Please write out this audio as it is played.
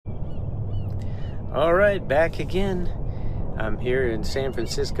All right, back again. I'm here in San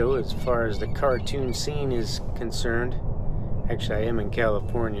Francisco as far as the cartoon scene is concerned. Actually, I am in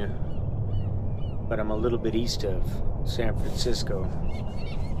California, but I'm a little bit east of San Francisco.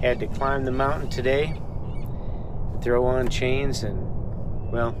 Had to climb the mountain today, throw on chains, and,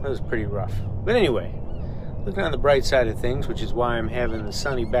 well, it was pretty rough. But anyway, looking on the bright side of things, which is why I'm having the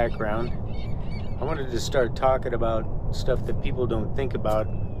sunny background, I wanted to start talking about stuff that people don't think about,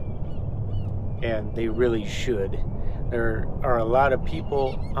 and they really should. There are a lot of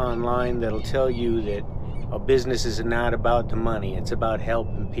people online that'll tell you that a business is not about the money, it's about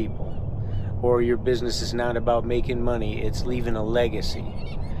helping people. Or your business is not about making money, it's leaving a legacy.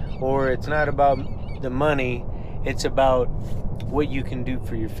 Or it's not about the money, it's about what you can do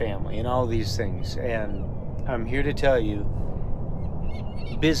for your family and all these things. And I'm here to tell you,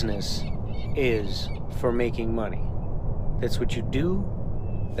 business is for making money. That's what you do.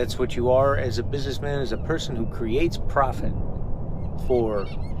 That's what you are as a businessman, as a person who creates profit for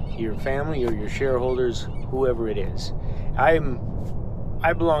your family or your shareholders, whoever it is. I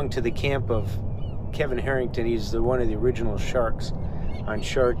belong to the camp of Kevin Harrington. He's one of the original sharks on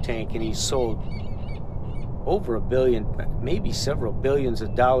Shark Tank, and he's sold over $1 billion, maybe several billions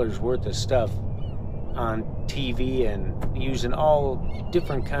of dollars worth of stuff on TV and using all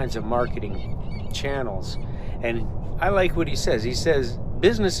different kinds of marketing channels. And I like what he says. He says,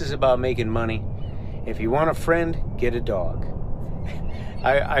 business is about making money. If you want a friend, get a dog.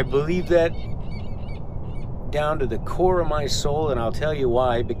 I believe that down to the core of my soul, and I'll tell you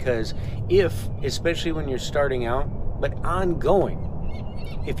why. Because especially when you're starting out, but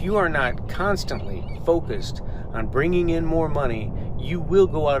ongoing, if you are not constantly focused on bringing in more money, you will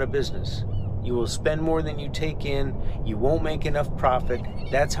go out of business. You will spend more than you take in. You won't make enough profit.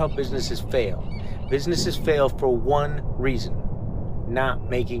 That's how businesses fail. Businesses fail for one reason: not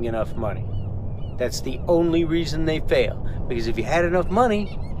making enough money. That's the only reason they fail. Because if you had enough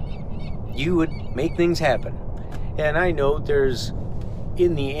money, you would make things happen. And I know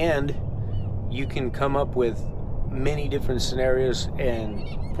in the end, you can come up with many different scenarios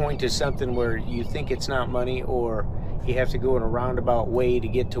and point to something where you think it's not money, or you have to go in a roundabout way to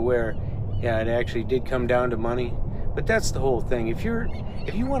get to where, yeah, it actually did come down to money. But that's the whole thing. If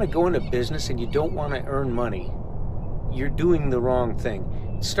you want to go into business and you don't want to earn money, you're doing the wrong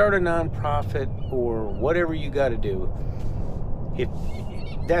thing. Start a nonprofit or whatever you got to do. If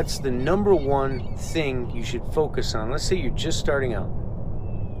that's the number one thing you should focus on. Let's say you're just starting out.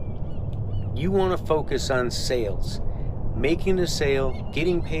 You want to focus on sales, making a sale,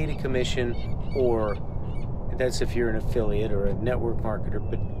 getting paid a commission, or that's if you're an affiliate or a network marketer.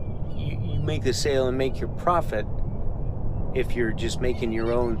 But you make the sale and make your profit if you're just making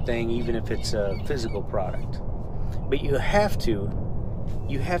your own thing, even if it's a physical product. But you have to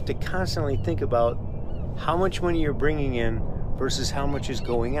constantly think about how much money you're bringing in versus how much is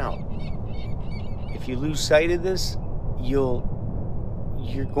going out. If you lose sight of this, you're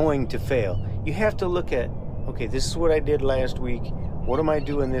going to fail. You have to look at, okay, this is what I did last week. What am I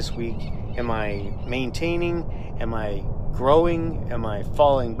doing this week? Am I maintaining? Am I growing? Am I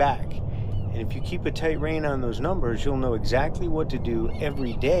falling back? And if you keep a tight rein on those numbers, you'll know exactly what to do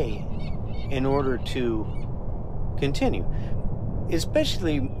every day in order to continue.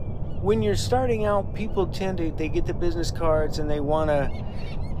 Especially when you're starting out, people they get the business cards and they want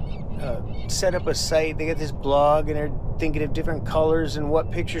to set up a site. They get this blog and they're thinking of different colors and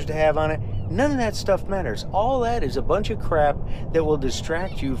what pictures to have on it. None of that stuff matters. All that is a bunch of crap that will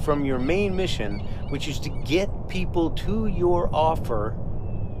distract you from your main mission, which is to get people to your offer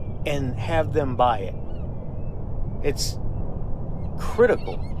and have them buy it. It's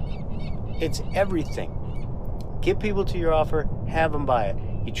critical. It's everything. Get people to your offer, have them buy it.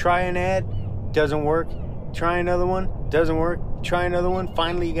 You try an ad, doesn't work. Try another one, doesn't work. Try another one.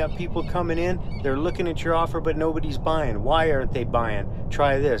 Finally, you got people coming in. They're looking at your offer, but nobody's buying. Why aren't they buying?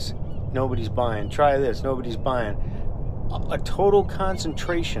 Try this. Nobody's buying. Try this. Nobody's buying. A total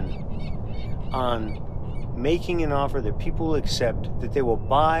concentration on making an offer that people will accept, that they will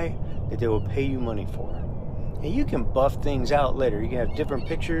buy, that they will pay you money for. And you can buff things out later. You can have different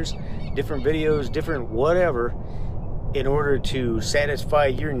pictures, different videos, different whatever, in order to satisfy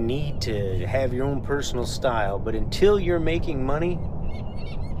your need to have your own personal style. But until you're making money,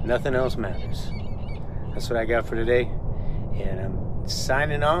 nothing else matters. That's what I got for today. And I'm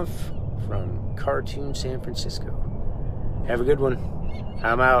signing off from Cartoon San Francisco. Have a good one.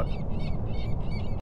 I'm out.